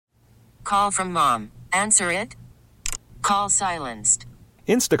Call from mom. Answer it. Call silenced.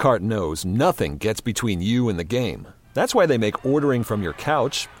 Instacart knows nothing gets between you and the game. That's why they make ordering from your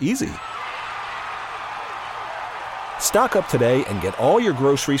couch easy. Stock up today and get all your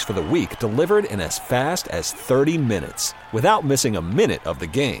groceries for the week delivered in as fast as 30 minutes without missing a minute of the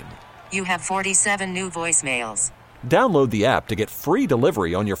game. You have 47 new voicemails. Download the app to get free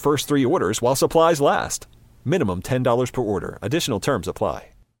delivery on your first 3 orders while supplies last. Minimum $10 per order. Additional terms apply.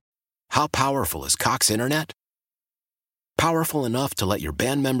 How powerful is Cox Internet? Powerful enough to let your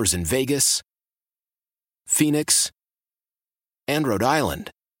band members in Vegas, Phoenix, and Rhode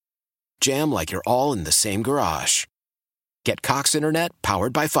Island jam like you're all in the same garage. Get Cox Internet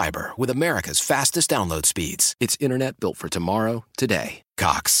powered by fiber with America's fastest download speeds. It's internet built for tomorrow, today.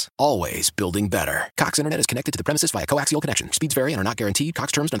 Cox, always building better. Cox Internet is connected to the premises via coaxial connection. Speeds vary and are not guaranteed.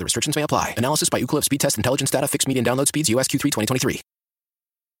 Cox terms and other restrictions may apply. Analysis by Ookla Speed Test Intelligence Data. Fixed median download speeds. US Q3 2023.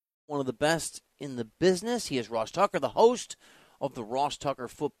 One of the best in the business. He is Ross Tucker, the host of the Ross Tucker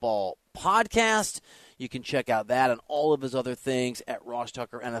Football Podcast. You can check out that and all of his other things at Ross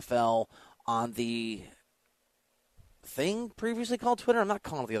Tucker NFL on the thing previously called Twitter. I'm not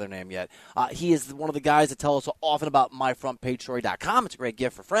calling it the other name yet. He is one of the guys that tell us often about myfrontpagestory.com. It's a great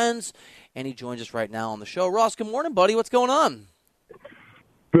gift for friends, and he joins us right now on the show. Ross, good morning, buddy. What's going on?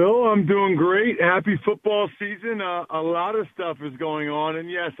 Bill, I'm doing great. Happy football season. A lot of stuff is going on,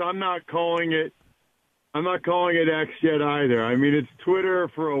 and yes, I'm not calling it X yet either. I mean, it's Twitter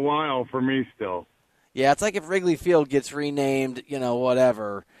for a while for me still. Yeah, it's like if Wrigley Field gets renamed,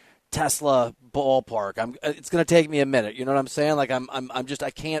 whatever, Tesla Ballpark. It's going to take me a minute. You know what I'm saying? Like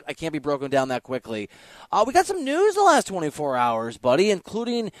I can't be broken down that quickly. We got some news the last 24 hours, buddy,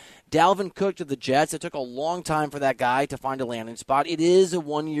 including Dalvin Cook to the Jets. It took a long time for that guy to find a landing spot. It is a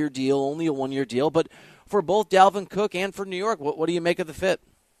one-year deal, only a one-year deal, but for both Dalvin Cook and for New York, what do you make of the fit?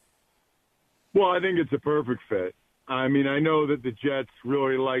 Well, I think it's a perfect fit. I mean, I know that the Jets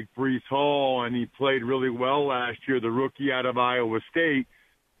really like Breece Hall, and he played really well last year. The rookie out of Iowa State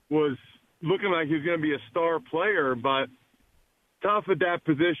was looking like he was going to be a star player, but tough at that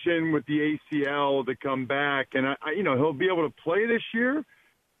position with the ACL to come back. And, he'll be able to play this year.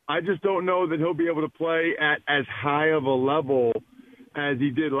 I just don't know that he'll be able to play at as high of a level as he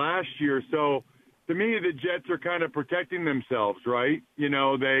did last year. So, to me, the Jets are kind of protecting themselves, right?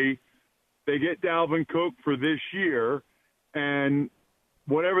 They get Dalvin Cook for this year, and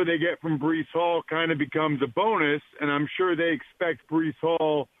whatever they get from Breece Hall kind of becomes a bonus, and I'm sure they expect Breece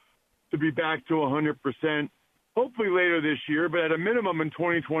Hall to be back to 100%, hopefully later this year, but at a minimum in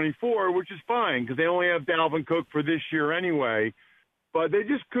 2024, which is fine because they only have Dalvin Cook for this year anyway. But they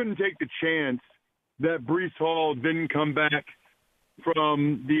just couldn't take the chance that Breece Hall didn't come back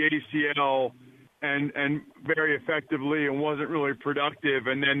from the ACL and very effectively and wasn't really productive,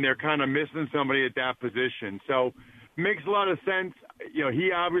 and then they're kind of missing somebody at that position. So makes a lot of sense.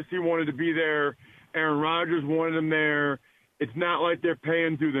 He obviously wanted to be there. Aaron Rodgers wanted him there. It's not like they're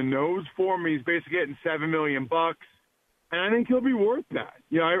paying through the nose for him. He's basically getting $7 million, and I think he'll be worth that.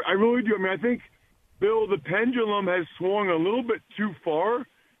 I really do. I mean, I think, Bill, the pendulum has swung a little bit too far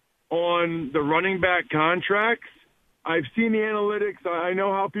on the running back contracts. I've seen the analytics. I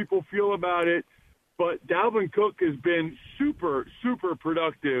know how people feel about it. But Dalvin Cook has been super, super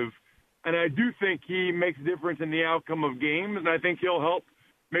productive, and I do think he makes a difference in the outcome of games, and I think he'll help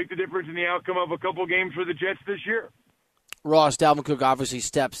make the difference in the outcome of a couple games for the Jets this year. Ross, Dalvin Cook obviously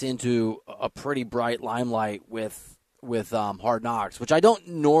steps into a pretty bright limelight with Hard Knocks, which I don't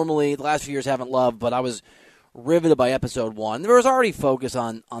normally, the last few years, haven't loved, but I was riveted by episode 1. There was already focus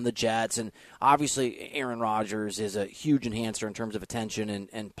on the Jets, and obviously Aaron Rodgers is a huge enhancer in terms of attention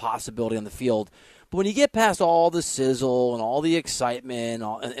and possibility on the field. But when you get past all the sizzle and all the excitement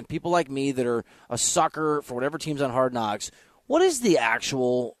and people like me that are a sucker for whatever team's on Hard Knocks, what is the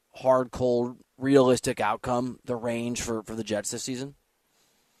actual hard, cold, realistic outcome, the range for the Jets this season?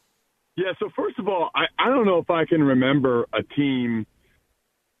 Yeah, so first of all, I don't know if I can remember a team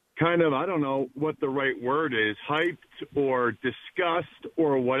kind of, I don't know what the right word is, hyped or discussed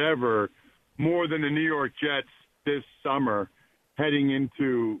or whatever, more than the New York Jets this summer heading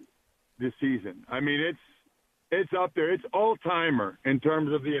into this season. I mean, it's up there. It's all-timer in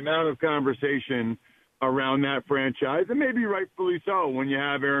terms of the amount of conversation around that franchise, and maybe rightfully so when you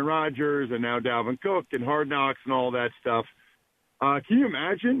have Aaron Rodgers and now Dalvin Cook and Hard Knocks and all that stuff. Can you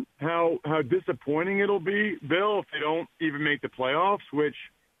imagine how disappointing it'll be, Bill, if they don't even make the playoffs, which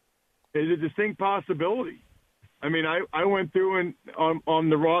is a distinct possibility? I mean, I went through on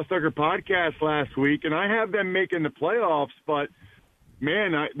the Ross Tucker podcast last week, and I have them making the playoffs, but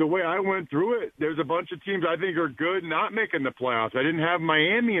man, the way I went through it, there's a bunch of teams I think are good not making the playoffs. I didn't have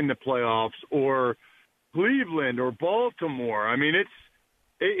Miami in the playoffs or Cleveland or Baltimore. I mean, it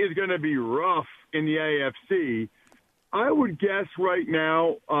is going to be rough in the AFC. I would guess right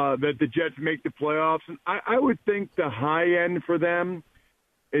now that the Jets make the playoffs, and I would think the high end for them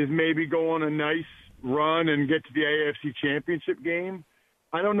is maybe go on a nice run and get to the AFC Championship game.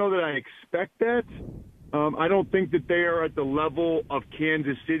 I don't know that I expect that. I don't think that they are at the level of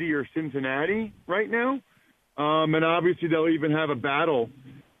Kansas City or Cincinnati right now. And obviously they'll even have a battle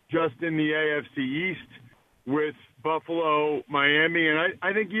just in the AFC East with Buffalo, Miami, and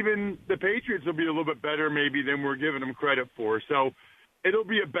I think even the Patriots will be a little bit better maybe than we're giving them credit for. So it'll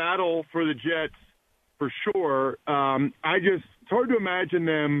be a battle for the Jets for sure. It's hard to imagine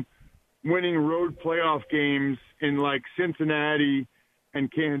them winning road playoff games in like Cincinnati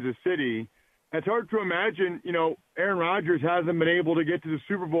and Kansas City. It's hard to imagine, Aaron Rodgers hasn't been able to get to the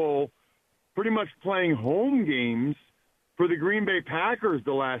Super Bowl pretty much playing home games for the Green Bay Packers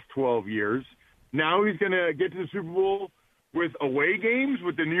the last 12 years. Now he's going to get to the Super Bowl with away games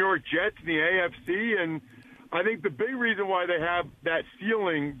with the New York Jets in the AFC. And I think the big reason why they have that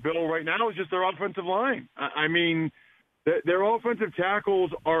ceiling, Bill, right now is just their offensive line. I mean, their offensive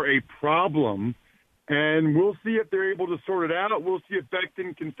tackles are a problem. And we'll see if they're able to sort it out. We'll see if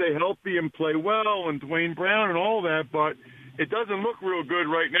Becton can stay healthy and play well and Dwayne Brown and all that. But it doesn't look real good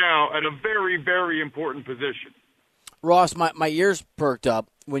right now at a very, very important position. Ross, my ears perked up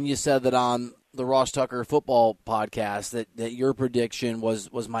when you said that on the Ross Tucker football podcast that your prediction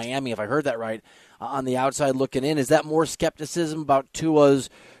was Miami, if I heard that right, on the outside looking in. Is that more skepticism about Tua's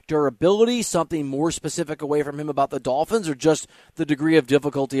durability, something more specific away from him about the Dolphins, or just the degree of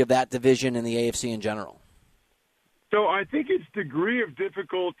difficulty of that division in the AFC in general? So I think it's degree of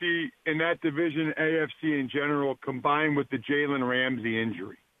difficulty in that division, AFC in general, combined with the Jalen Ramsey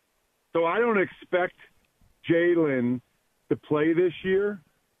injury. So I don't expect Jalen to play this year.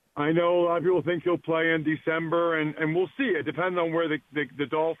 I know a lot of people think he'll play in December, and we'll see. It depends on where the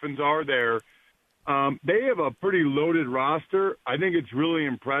Dolphins are there. They have a pretty loaded roster. I think it's really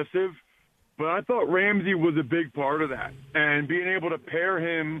impressive. But I thought Ramsey was a big part of that. And being able to pair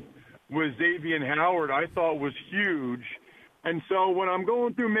him with Xavier Howard, I thought was huge. And so when I'm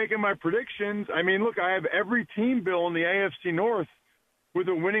going through making my predictions, I mean, look, I have every team, Bill, in the AFC North with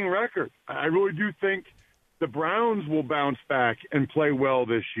a winning record. I really do think the Browns will bounce back and play well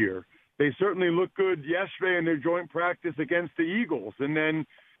this year. They certainly looked good yesterday in their joint practice against the Eagles. And then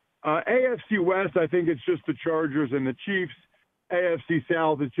AFC West, I think it's just the Chargers and the Chiefs. AFC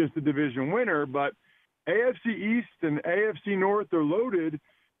South is just the division winner. But AFC East and AFC North are loaded.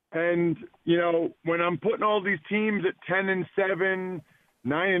 And, when I'm putting all these teams at 10-7,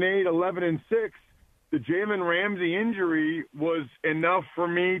 9-8, 11-6, the Jalen Ramsey injury was enough for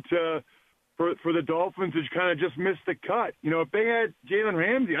me for the Dolphins to kind of just miss the cut. If they had Jalen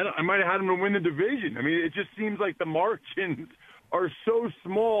Ramsey, I might have had them to win the division. I mean, it just seems like the margins are so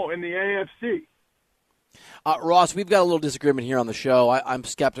small in the AFC. Ross, we've got a little disagreement here on the show. I'm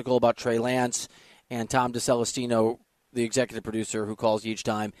skeptical about Trey Lance, and Tom DeCelestino, the executive producer who calls each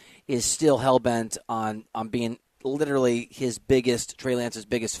time, is still hell-bent on being literally Trey Lance's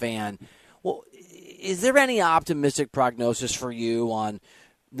biggest fan. Well, is there any optimistic prognosis for you on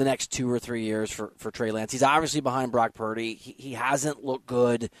the next 2 or 3 years for Trey Lance? He's obviously behind Brock Purdy. He hasn't looked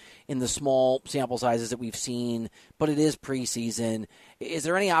good in the small sample sizes that we've seen, but it is preseason. Is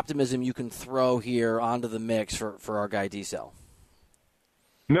there any optimism you can throw here onto the mix for our guy D-Cell?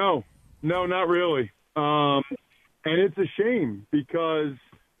 No, not really. And it's a shame because,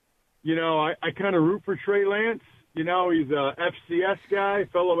 I kind of root for Trey Lance. He's a FCS guy,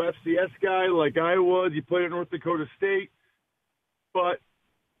 fellow FCS guy like I was. He played at North Dakota State. But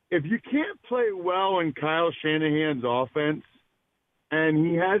if you can't play well in Kyle Shanahan's offense, and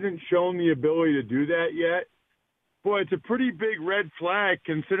he hasn't shown the ability to do that yet, boy, it's a pretty big red flag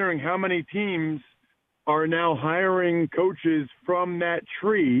considering how many teams are now hiring coaches from that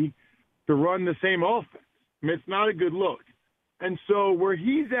tree to run the same offense. I mean, it's not a good look. And so where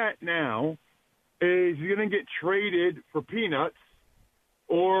he's at now is he's going to get traded for peanuts,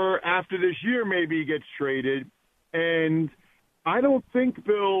 or after this year maybe he gets traded. And I don't think,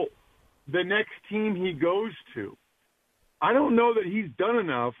 Bill, the next team he goes to, I don't know that he's done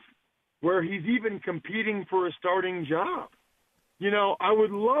enough where he's even competing for a starting job. I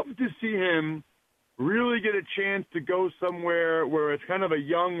would love to see him really get a chance to go somewhere where it's kind of a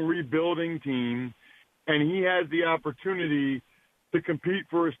young rebuilding team and he has the opportunity to compete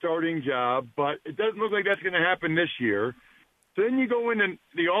for a starting job, but it doesn't look like that's going to happen this year. So then you go into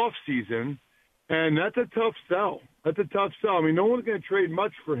the off season And that's a tough sell. That's a tough sell. I mean, no one's going to trade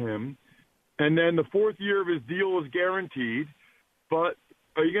much for him. And then the fourth year of his deal is guaranteed. But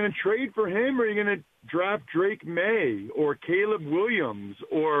are you going to trade for him, or are you going to draft Drake May or Caleb Williams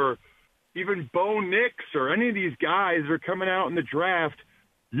or even Bo Nix or any of these guys that are coming out in the draft?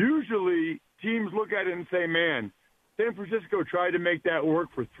 Usually teams look at it and say, man, San Francisco tried to make that work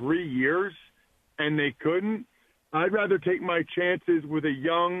for 3 years and they couldn't. I'd rather take my chances with a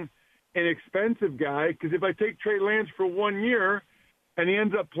young, inexpensive guy, because if I take Trey Lance for 1 year and he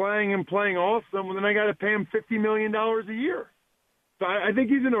ends up playing awesome, well, then I got to pay him $50 million a year. So I think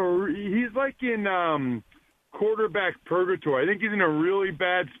he's like in quarterback purgatory. I think he's in a really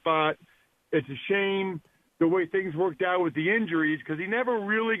bad spot. It's a shame the way things worked out with the injuries, because he never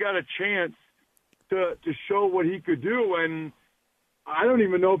really got a chance to show what he could do. And I don't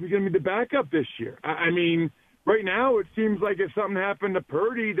even know if he's going to be the backup this year. I mean, right now it seems like if something happened to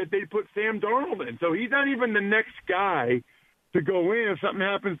Purdy that they'd put Sam Darnold in. So he's not even the next guy to go in if something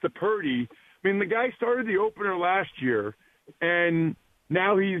happens to Purdy. I mean, the guy started the opener last year, and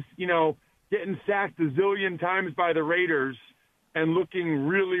now he's, getting sacked a zillion times by the Raiders and looking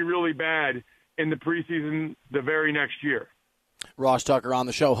really, really bad in the preseason the very next year. Ross Tucker on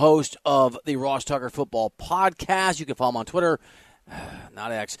the show, host of the Ross Tucker Football Podcast. You can follow him on Twitter,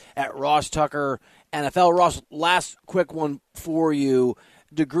 not X, at Ross Tucker NFL. Ross, last quick one for you.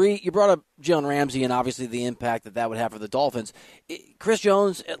 You brought up Jalen Ramsey and obviously the impact that would have for the Dolphins. Chris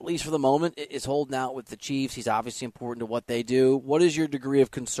Jones, at least for the moment, is holding out with the Chiefs. He's obviously important to what they do. What is your degree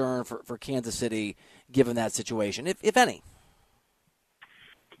of concern for Kansas City given that situation, if any?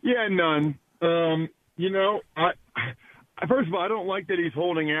 Yeah, none. First of all, I don't like that he's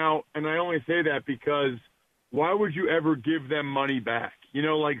holding out, and I only say that because why would you ever give them money back?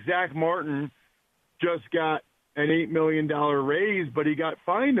 Like Zach Martin just got an $8 million raise, but he got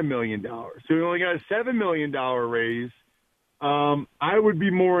fined $1 million. So he only got a $7 million raise. I would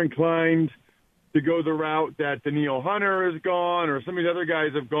be more inclined to go the route that Danielle Hunter has gone, or some of these other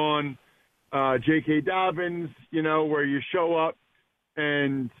guys have gone, J.K. Dobbins, where you show up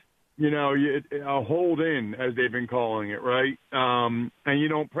and, a hold in, as they've been calling it, right? And you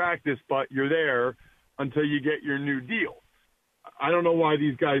don't practice, but you're there until you get your new deal. I don't know why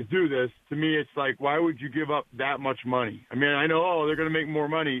these guys do this. To me, it's like, why would you give up that much money? I mean, I know, they're going to make more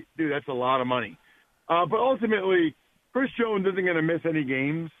money. Dude, that's a lot of money. But ultimately, Chris Jones isn't going to miss any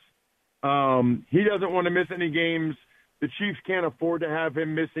games. He doesn't want to miss any games. The Chiefs can't afford to have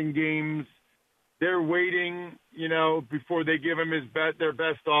him missing games. They're waiting, before they give him their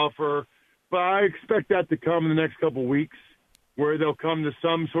best offer. But I expect that to come in the next couple of weeks, where they'll come to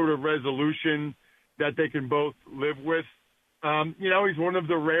some sort of resolution that they can both live with. He's one of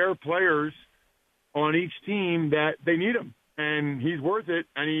the rare players on each team that they need him, and he's worth it.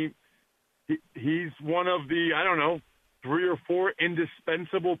 And he's one of the, 3 or 4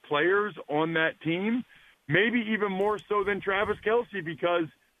 indispensable players on that team, maybe even more so than Travis Kelce, because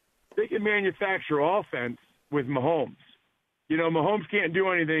they can manufacture offense with Mahomes. Mahomes can't do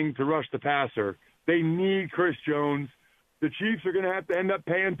anything to rush the passer. They need Chris Jones. The Chiefs are going to have to end up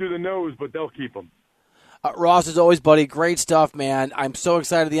paying through the nose, but they'll keep him. Ross, as always, buddy, great stuff, man. I'm so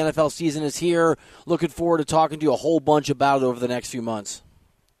excited the NFL season is here. Looking forward to talking to you a whole bunch about it over the next few months.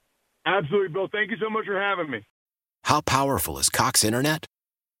 Absolutely, Bill. Thank you so much for having me. How powerful is Cox Internet?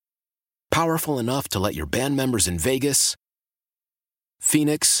 Powerful enough to let your band members in Vegas,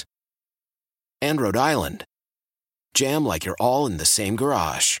 Phoenix, and Rhode Island jam like you're all in the same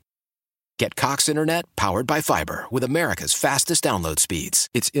garage. Get Cox Internet powered by fiber with America's fastest download speeds.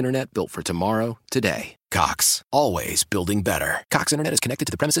 It's internet built for tomorrow, today. Cox, always building better. Cox Internet is connected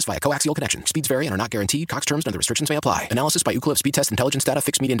to the premises via coaxial connection. Speeds vary and are not guaranteed. Cox terms and other restrictions may apply. Analysis by Ookla Speed Test Intelligence Data.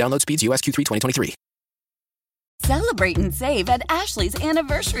 Fixed median download speeds. US Q3 2023. Celebrate and save at Ashley's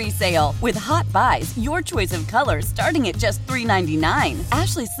Anniversary Sale. With Hot Buys, your choice of colors starting at just $3.99.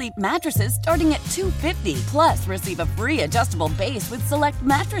 Ashley Sleep mattresses starting at $2.50. Plus, receive a free adjustable base with select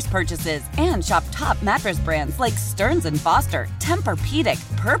mattress purchases. And shop top mattress brands like Stearns & Foster,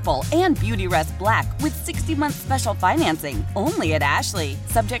 Tempur-Pedic, Purple, and Beautyrest Black with 60-month special financing. Only at Ashley.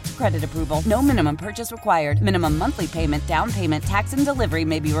 Subject to credit approval. No minimum purchase required. Minimum monthly payment, down payment, tax, and delivery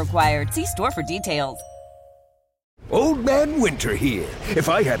may be required. See store for details. Old Man Winter here. If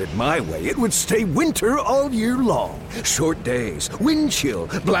I had it my way, it would stay winter all year long. Short days, wind chill,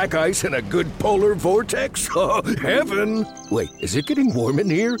 black ice, and a good polar vortex. Oh, heaven. Wait, is it getting warm in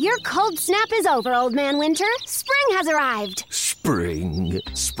here? Your cold snap is over, Old Man Winter. Spring has arrived. spring.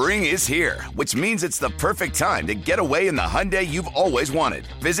 Spring is here, which means it's the perfect time to get away in the Hyundai you've always wanted.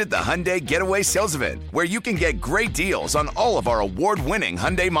 Visit the Hyundai Getaway Sales Event, where you can get great deals on all of our award-winning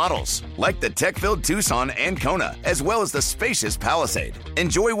Hyundai models, like the tech-filled Tucson and Kona, as well as the spacious Palisade.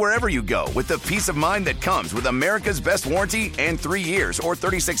 Enjoy wherever you go with the peace of mind that comes with America's best warranty and 3 years or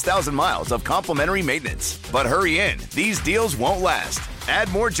 36,000 miles of complimentary maintenance. But hurry in, these deals won't last.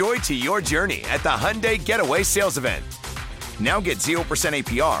 Add more joy to your journey at the Hyundai Getaway Sales Event. Now get 0%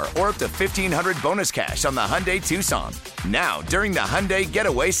 APR or up to $1,500 bonus cash on the Hyundai Tucson. Now, during the Hyundai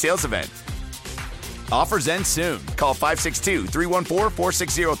Getaway Sales Event. Offers end soon. Call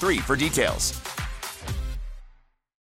 562-314-4603 for details.